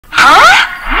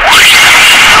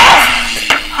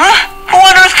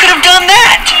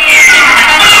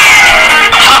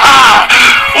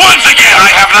I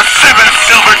have the 7th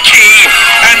silver key,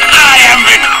 and I am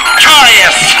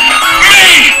victorious!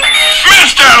 Me,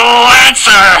 Mr.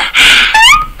 Lancer!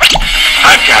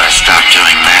 I've got to stop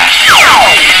doing that.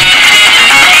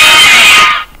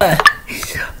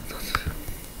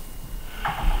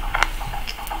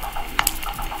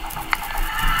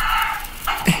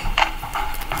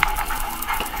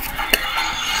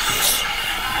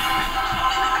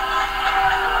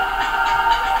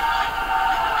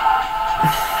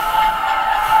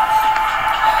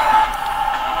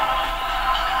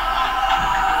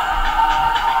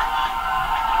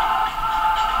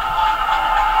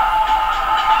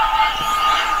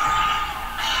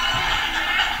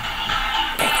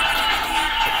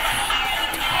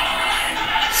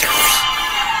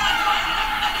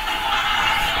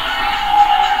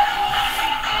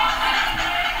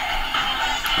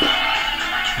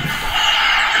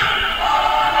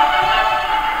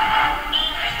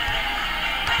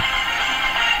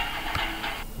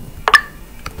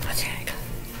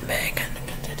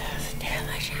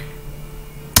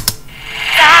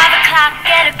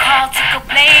 Get a call to go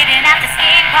blading at the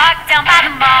skate park down by the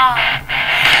mall.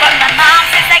 But my mom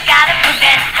says I gotta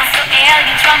prevent hostile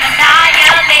aliens from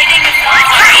annihilating us all.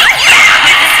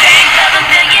 With the strength of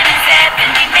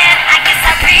 1,070 men, I guess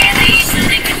I really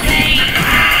shouldn't complain.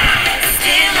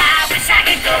 Still, I wish I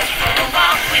could go for a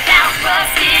walk without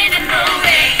rusting in the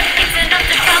rain. It's enough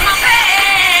to calm my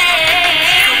brain.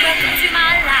 So welcome to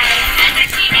my life as a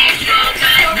teenage robot.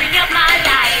 Story of my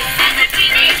life as a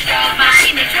teenage robot.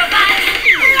 Teenage robot.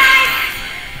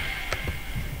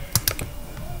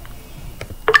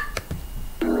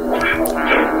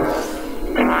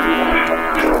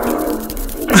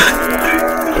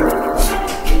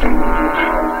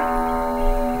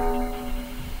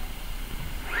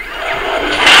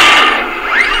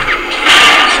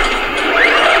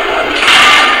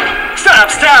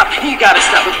 You gotta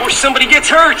stop before somebody gets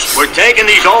hurt. We're taking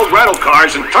these old rental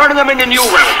cars and turning them into new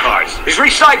rental cars. It's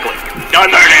recycling.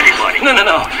 Doesn't hurt anybody.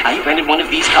 No. I rented one of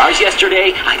these cars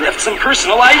yesterday. I left some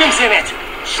personal items in it.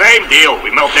 Same deal. We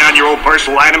melt down your old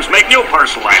personal items, make new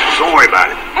personal items. Don't worry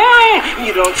about it.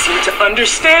 You don't seem to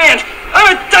understand.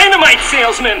 I'm a dynamite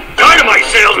salesman. Dynamite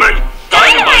salesman?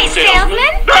 Dynamite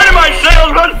salesman? Dynamite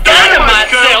salesman?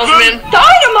 Dynamite salesman?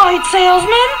 Dynamite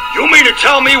salesman? You mean to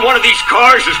tell me one of these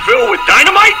cars is filled with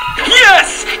dynamite?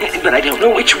 Yes, but I don't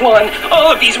know which one.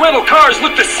 All of these rental cars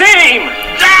look the same.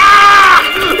 Ah!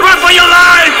 Run for your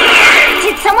life!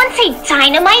 Did someone say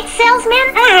dynamite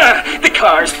salesman? The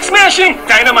cars smashing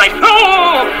dynamite.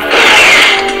 Oh!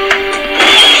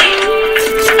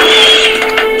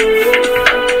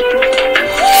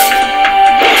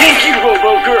 Thank you,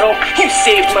 Robo Girl. You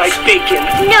saved my bacon.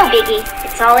 No biggie.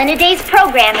 It's all in a day's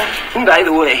programming. By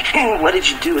the way, what did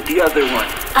you do with the other one?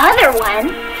 Other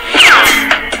one?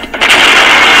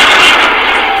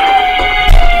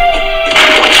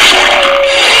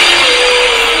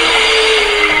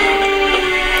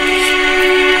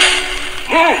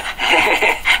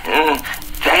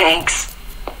 Thanks.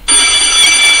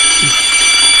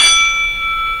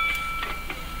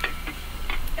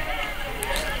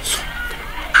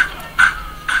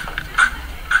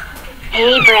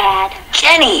 Hey, Brad.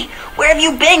 Jenny, where have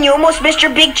you been? You almost missed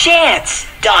your big chance.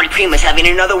 Don Prima's having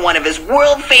another one of his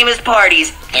world-famous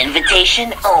parties.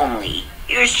 Invitation only.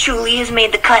 Yours truly has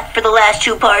made the cut for the last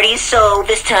 2 parties, so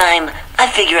this time, I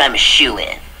figure I'm a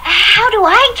shoo-in. How do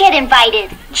I get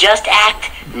invited? Just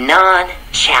act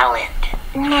nonchalant.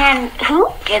 Man, who?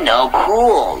 You know,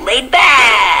 cool, laid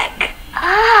back.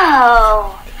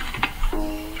 Oh.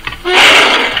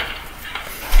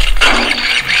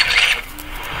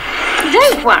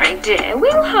 Don't worry, dear.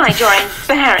 We'll hide your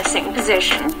embarrassing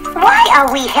position. Why are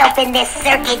we helping this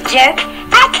circuit jerk?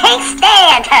 I can't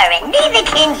stand her, and neither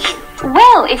can you.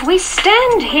 Well, if we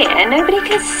stand here, nobody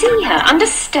can see her,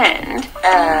 understand?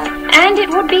 And it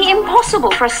would be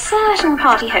impossible for a certain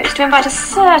party host to invite a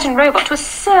certain robot to a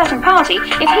certain party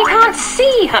if he can't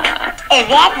see her.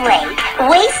 That way,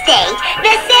 we stay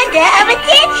the center of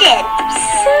attention.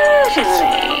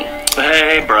 Certainly.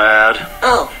 Hey, Brad.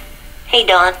 Oh, hey,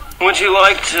 Don. Would you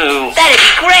like to... That'd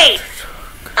be great.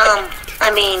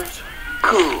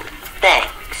 Cool.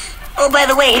 Thanks. Oh, by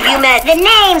the way, have you met... The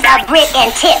names are Britt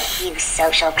and Tip, you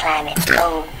social climate.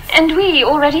 Oh. And we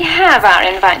already have our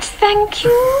invites, thank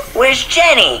you. Where's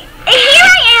Jenny? Here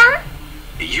I am.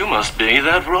 You must be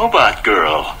that robot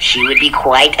girl. She would be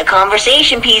quite a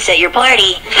conversation piece at your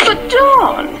party. But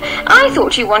Dawn, I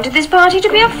thought you wanted this party to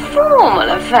be a formal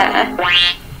affair.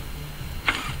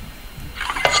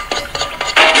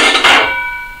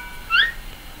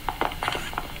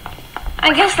 I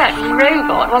guess that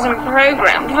robot wasn't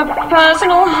programmed for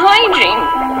personal hygiene.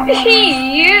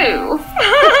 You.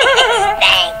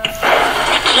 Thanks.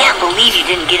 I can't believe you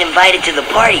didn't get invited to the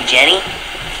party, Jenny.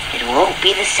 It won't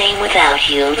be the same without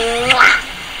you.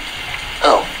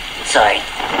 Oh, sorry.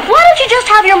 Why don't you just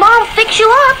have your mom fix you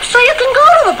up so you can go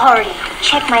to the party?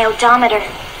 Check my odometer.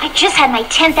 I just had my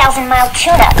 10,000-mile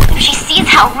tune-up. If she sees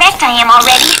how wrecked I am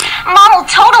already, Mom will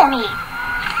total me.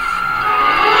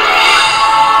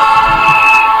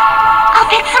 I'll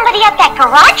bet somebody at that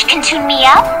garage can tune me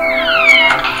up.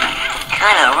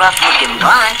 Kinda rough-looking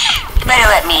bunch. Better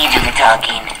let me do the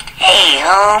talking. Hey,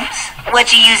 Holmes.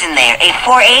 What you using there? A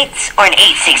 4/8 or an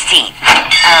 8/16?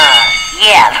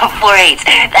 Yeah, the 4/8.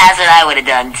 That's what I would have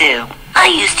done, too. I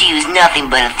used to use nothing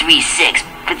but a 3/6,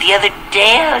 but the other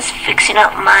day I was fixing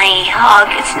up my hog.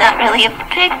 It's not really a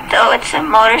pig, though. It's a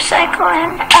motorcycle,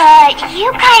 and...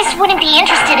 You guys wouldn't be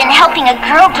interested in helping a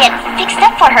girl get fixed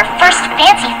up for her first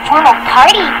fancy formal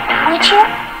party, would you?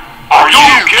 Are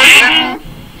you kidding?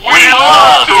 We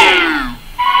love to!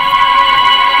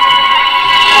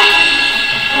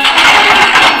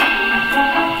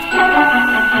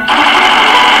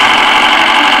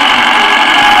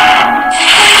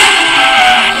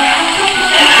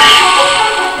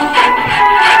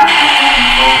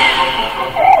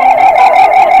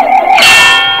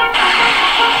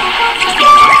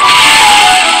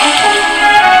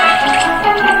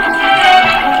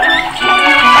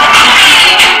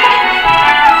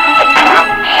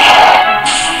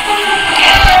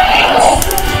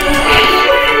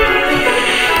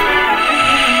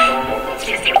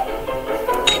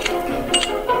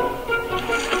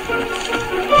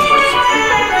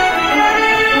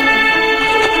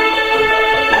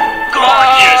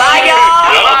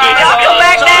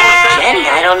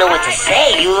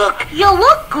 You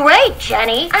look great,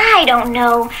 Jenny. I don't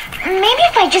know. Maybe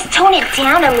if I just tone it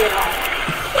down a little.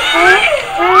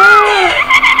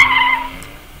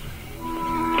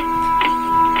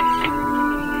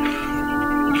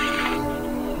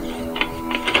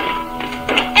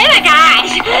 Oh my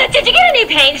gosh! Did you get a new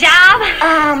paint job?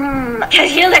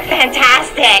 Because you look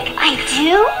fantastic. I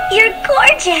do? You're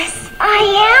gorgeous. I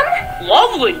am?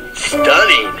 Lovely.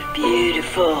 Stunning.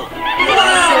 Beautiful.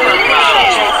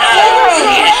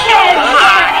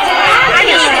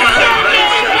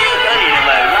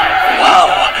 Wow,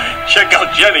 check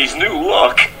out Jenny's new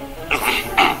look.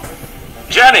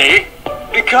 Jenny,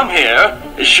 come here.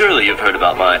 Surely you've heard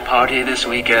about my party this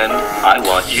weekend. I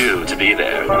want you to be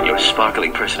there. Your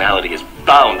sparkling personality is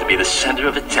bound to be the center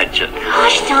of attention.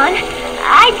 Gosh, Don,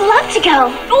 I'd love to go.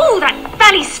 Ooh, that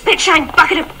bally spit-shine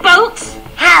bucket of bolts.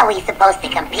 How are we supposed to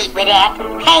compete with that?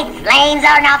 Paint flames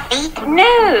on our feet?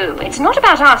 No, it's not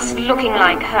about us looking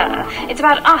like her. It's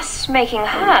about us making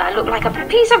her look like a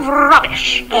piece of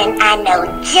rubbish. And I know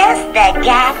just the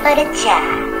guy for the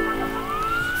job.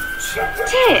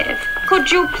 Tiff,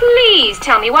 could you please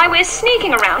tell me why we're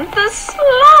sneaking around the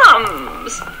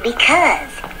slums? Because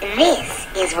this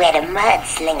is where the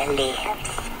mudslinger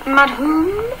lives. Mud whom?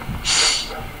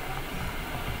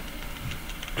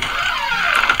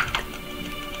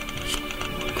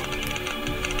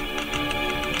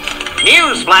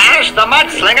 Newsflash, the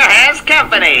mudslinger has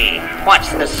company. What's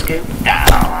the scoop?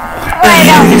 Word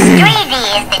on the street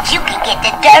is that you can get the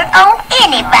dirt on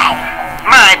anybody.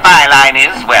 My byline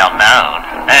is well known,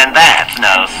 and that's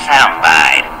no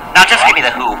soundbite. Now just give me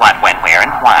the who, what, when, where,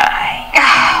 and why.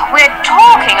 We're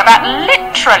talking about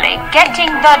literally getting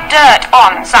the dirt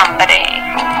on somebody.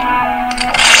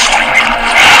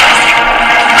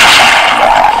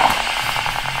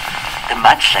 The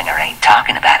mudslinger ain't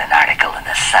talking about an article in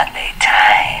the Sunday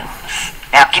Times.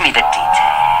 Now give me the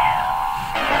details.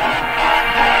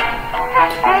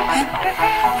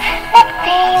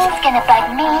 Nothing's gonna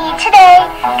bug me today,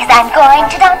 'cause I'm going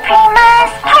to Don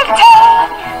Prima's party.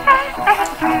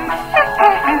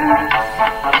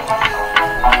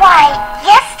 Why,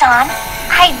 yes, Don.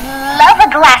 I love a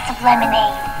glass of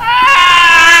lemonade.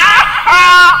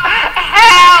 Help!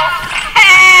 Help!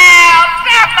 Help!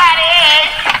 Somebody!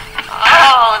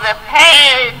 Oh, the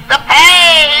pain! The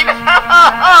pain!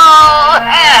 Oh,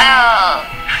 help!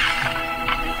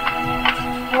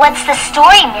 What's the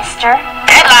story, mister?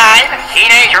 Headline,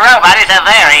 Teenage Robot is a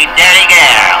very dirty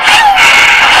girl.